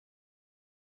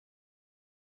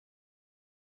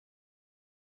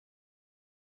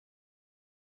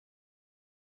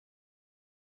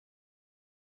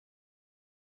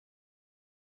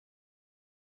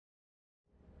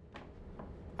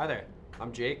Hi there.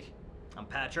 I'm Jake. I'm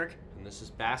Patrick. And this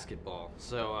is basketball.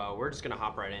 So we're just gonna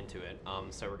hop right into it.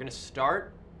 So we're gonna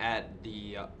start at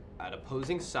the at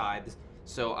opposing sides.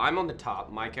 So I'm on the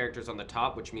top. My character's on the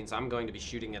top, which means I'm going to be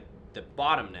shooting at the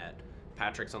bottom net.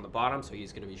 Patrick's on the bottom, so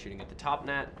he's gonna be shooting at the top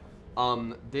net.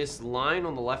 This line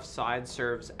on the left side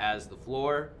serves as the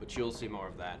floor, but you'll see more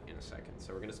of that in a second.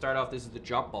 So we're gonna start off. This is the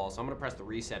jump ball. So I'm gonna press the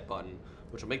reset button,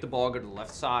 which will make the ball go to the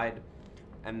left side,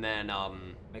 and then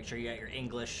make sure you got your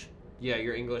English. Yeah,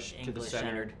 your English to the center.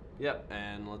 Centered. Yep,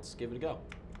 and let's give it a go.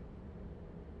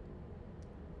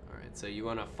 All right, so you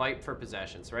want to fight for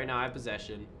possession. So right now I have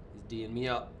possession. He's D'ing me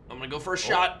up. I'm gonna go for a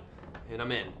shot, and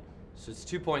I'm in. So it's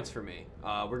 2 points for me.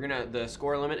 The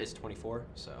score limit is 24.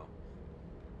 So,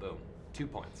 boom, 2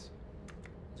 points.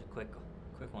 It's a quick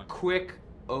one. Quick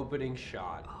opening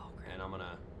shot. Oh, great. And I'm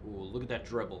gonna. Ooh, look at that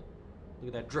dribble. Look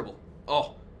at that dribble.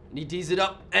 Oh, and he D's it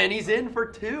up, and he's in for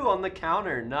 2 on the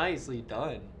counter. Nicely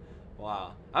done.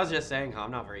 Wow. I was just saying how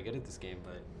I'm not very good at this game,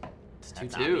 but it's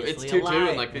 2-2. It's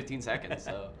 2-2 in like 15 seconds,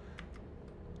 so.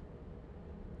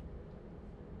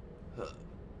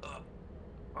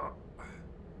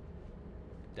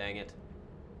 Dang it.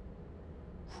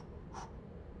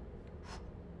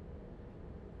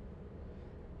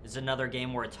 It's another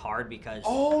game where it's hard because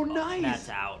oh, nice. That's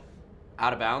out.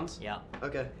 Out of bounds? Yeah.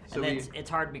 Okay. So and it's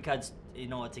hard because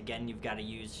it's again you've got to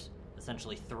use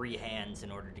essentially 3 hands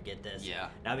in order to get this. Yeah.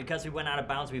 Now because we went out of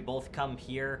bounds, we both come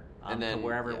here and then, to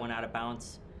wherever it went out of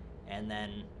bounds, and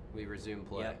then we resume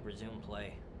play. Yeah, resume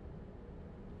play.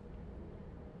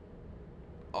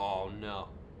 Oh no.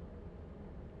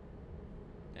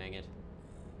 Dang it.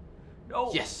 No.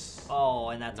 Yes. Oh,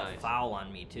 and that's nice. A foul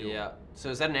on me too. Yeah. So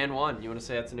is that an and one? You want to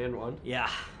say that's an and one? Yeah.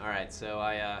 All right. So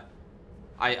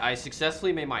I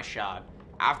successfully made my shot.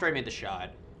 After I made the shot,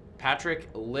 Patrick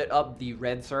lit up the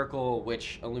red circle,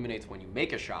 which illuminates when you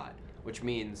make a shot, which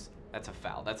means that's a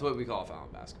foul. That's what we call a foul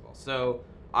in basketball. So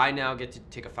I now get to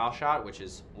take a foul shot, which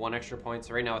is 1 extra point.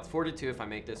 So right now it's 4-2. If I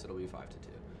make this, it'll be 5-2.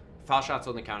 Foul shots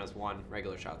only count as 1.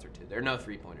 Regular shots are 2. There are no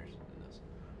 3-pointers in this.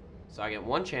 So I get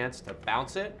 1 chance to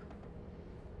bounce it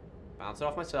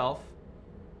off myself.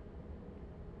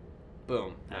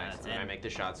 Boom. Nice. And I make the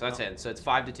shot. So that's in. So it's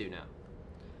 5-2 now.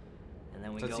 And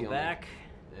then we go back.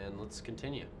 And let's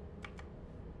continue.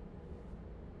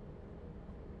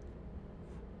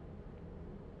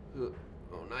 Oh,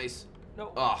 nice.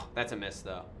 No. Oh, that's a miss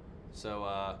though.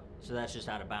 So so that's just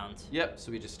out of bounds. Yep.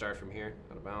 So we just start from here,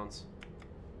 out of bounds.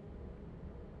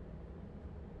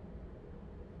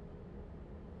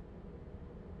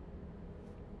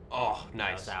 Oh,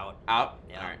 nice. That was out. Out.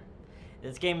 Yeah. All right.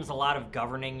 This game is a lot of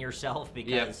governing yourself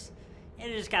because you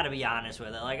just got to be honest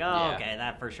with it. Like, oh, okay,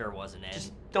 that for sure wasn't in.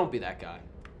 Just don't be that guy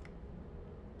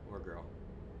or girl.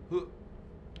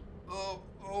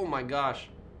 Oh my gosh.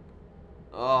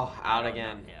 Oh, out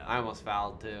again. Yeah. I almost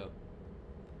fouled too.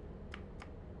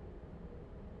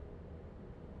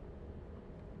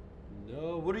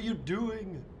 No, what are you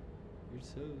doing? You're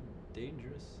so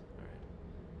dangerous. All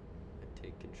right. I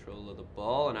take control of the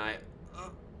ball and I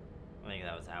think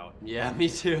that was out. Yeah, me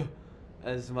too.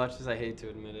 As much as I hate to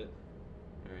admit it.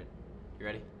 All right. You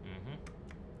ready? Mm-hmm.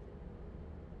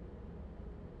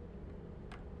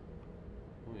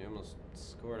 Oh, you almost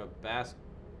scored a basket.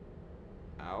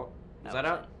 Out. Was that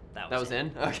that out? That was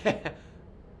in? Okay.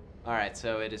 All right,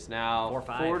 so it is now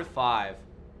 4-5.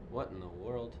 What in the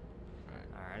world? All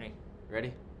right. Alrighty.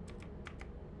 Ready?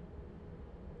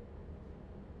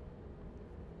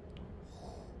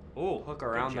 Ooh, hook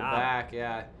around the back.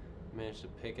 Yeah, managed to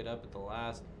pick it up at the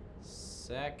last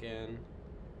second.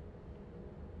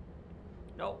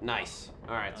 Nope. Nice.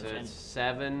 All right, so it's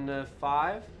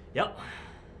 7-5. Yep.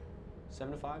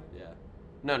 7-5. Yeah.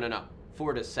 No.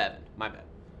 4-7. My bad.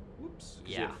 Whoops.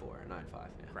 Yeah. 4, 9-5.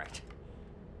 Yeah. Correct.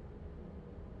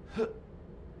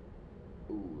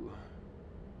 Ooh.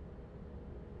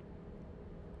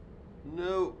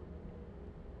 No.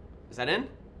 Is that in?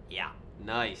 Yeah.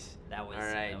 Nice. That was. All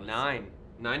right.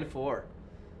 9-4.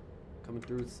 Coming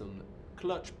through with some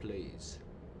clutch plays.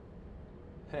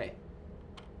 Hey.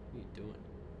 What are you doing?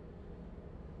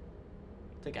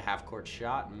 Take a half-court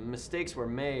shot. Mistakes were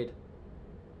made.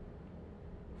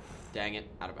 Dang it.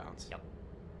 Out of bounds. Yep.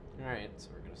 All right. So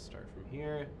we're going to start from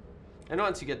here. And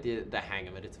once you get the hang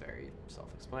of it, it's very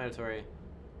self-explanatory.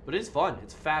 But it's fun.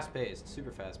 It's fast-paced.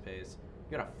 Super fast-paced.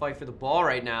 You got to fight for the ball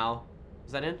right now.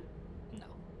 Is that in? No.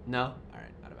 No? All right.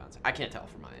 Out of bounds. I can't tell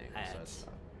from my angle, so it's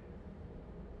tough.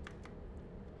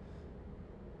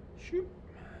 Shoot.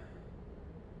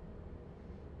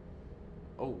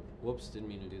 Oh, whoops. Didn't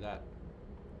mean to do that.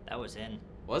 That was in.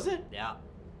 Was it? Yeah.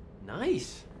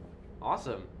 Nice.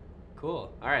 Awesome.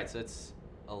 Cool. All right, so it's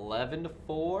 11 to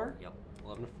 4. Yep.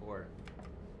 11 to 4.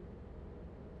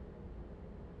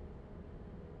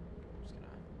 Just gonna.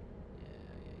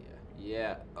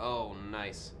 Yeah. Oh,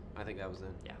 nice. I think that was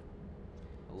in. Yeah.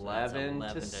 11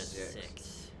 so to 6. 6.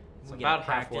 It's We about gotta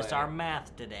practice halfway. our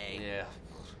math today. Yeah.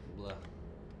 Blah.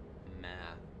 Math.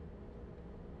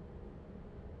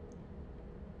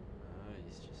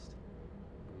 He's just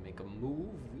make a move.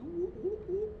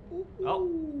 Oh.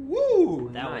 Woo!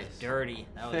 That Nice. was dirty.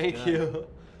 That was Thank good. you.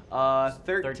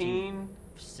 13.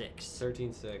 6.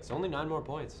 13-6. Only 9 more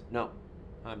points. No.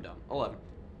 I'm dumb. 11.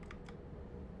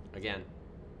 Again.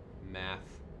 Math.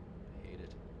 Hate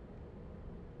it.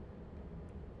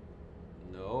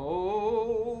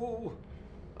 No.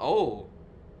 Oh.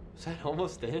 Was that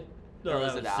almost in? No, Or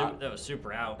was that it was out? that was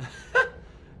super out.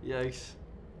 Yikes.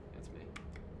 That's me.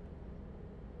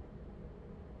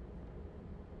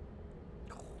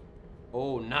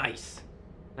 Oh, nice.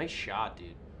 Nice shot,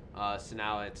 dude. So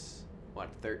now it's, what,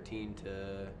 13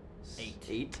 to 8.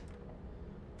 8?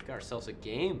 Got ourselves a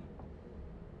game.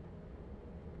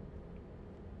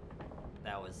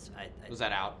 That was Was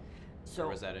that out? So Or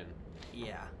was that in?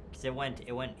 yeah, because it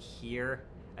went here.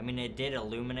 I mean, it did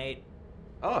illuminate.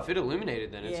 Oh, if it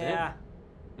illuminated, then it's Yeah. in.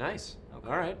 Nice. Okay.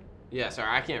 All right. Yeah,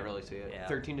 sorry, I can't really see it. Yeah.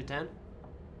 13 to 10?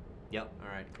 Yep. All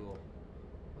right, cool.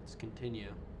 Let's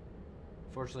continue.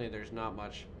 Fortunately, there's not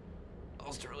much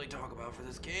else to really talk about for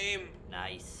this game.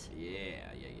 Nice. Yeah.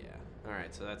 All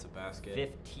right, so that's a basket.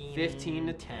 15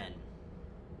 to 10.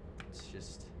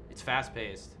 It's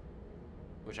fast-paced,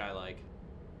 which I like.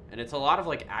 And it's a lot of,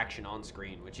 like, action on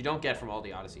screen, which you don't get from all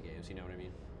the Odyssey games, you know what I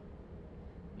mean?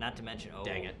 Not to mention,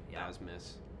 Dang it, yeah. that was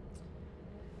miss.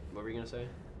 What were you going to say?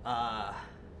 I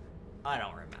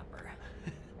don't remember.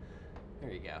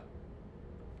 There you go.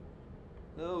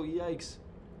 Oh, yikes.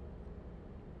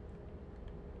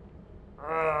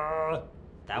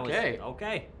 That Okay. was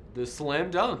okay. The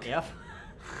slam dunk. Yep.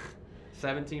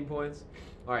 17 points.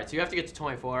 All right, so you have to get to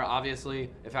 24. Obviously,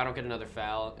 if I don't get another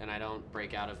foul and I don't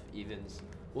break out of evens,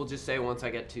 we'll just say once I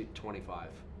get to 25.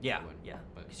 Yeah, I win. yeah.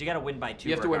 But Because you got to win by 2.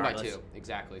 you have to win by regardless. 2.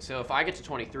 Exactly. So if I get to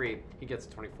 23, he gets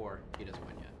to 24. He doesn't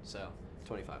win yet. So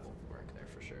 25 will work there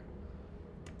for sure.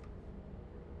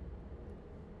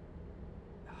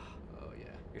 Oh, yeah.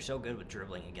 You're so good with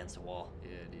dribbling against the wall.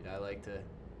 Yeah, dude. I like to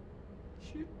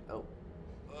shoot. Oh.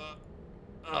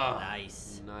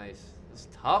 Nice. Nice. This is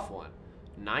a tough one.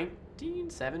 19,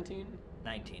 17?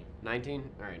 19. 19?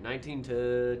 All right, 19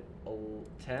 to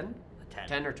 10? 10.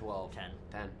 10 or 12? 10.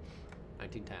 10.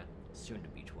 19, 10. Soon to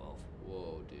be 12.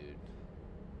 Whoa, dude.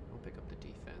 I'll pick up the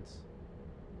defense.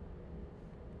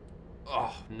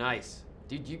 Oh, nice.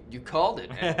 Dude, you called it,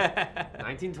 man.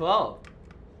 19, 12.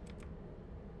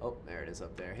 Oh, there it is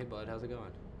up there. Hey, bud, how's it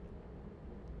going?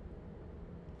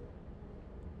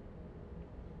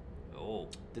 Oh,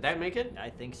 Did that make it? I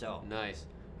think so. Nice.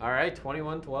 All right,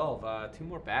 21-12. 2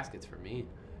 more baskets for me,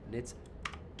 and it's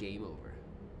game over.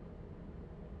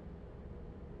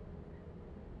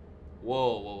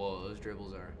 Whoa. Those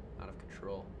dribbles are out of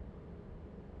control.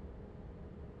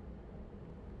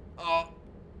 Oh,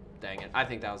 dang it. I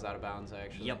think that was out of bounds,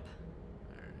 actually. Yep.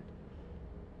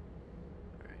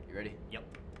 All right, you ready? Yep.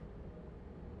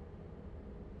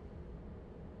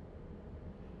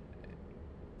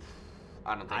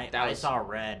 I don't think that I was... saw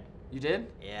red. You did?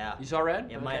 Yeah. You saw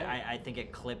red? It might. I think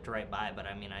it clipped right by, but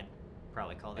I mean, I'd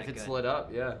probably call that If it good. slid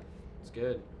up, yeah. It's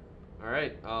good. All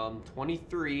right,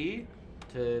 23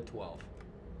 to 12.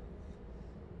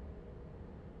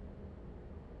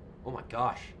 Oh my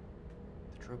gosh.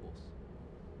 The dribbles.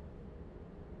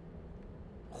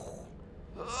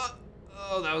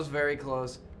 Oh, that was very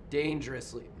close.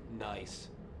 Dangerously. Nice.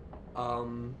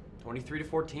 23 to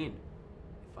 14.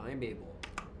 If I'm able.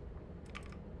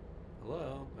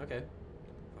 Hello? Okay. If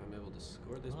I'm able to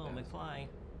score this Oh, pass. McFly.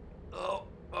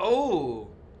 Oh!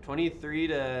 23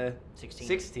 to 16.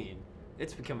 16.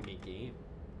 It's becoming a game.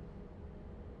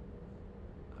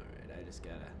 Alright, I just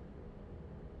gotta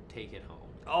take it home.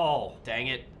 Oh. Dang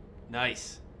it.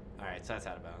 Nice. Alright, so that's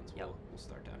out of bounds. Yep. We'll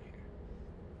start down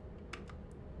here.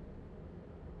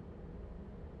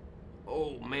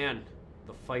 Oh, man.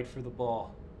 The fight for the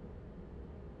ball.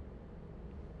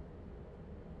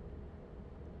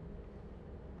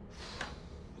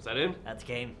 Was that in? That's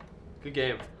game. Good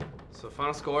game. So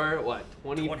final score, what?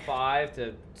 25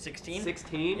 to 16.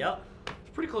 16? Yep. It's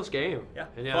a pretty close game. Yeah.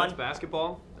 And yeah, Fun. it's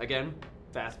basketball. Again,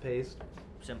 fast paced.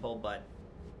 Simple, but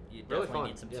you Really definitely fun.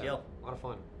 need some Yeah, skill. A lot of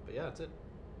fun. But yeah, that's it.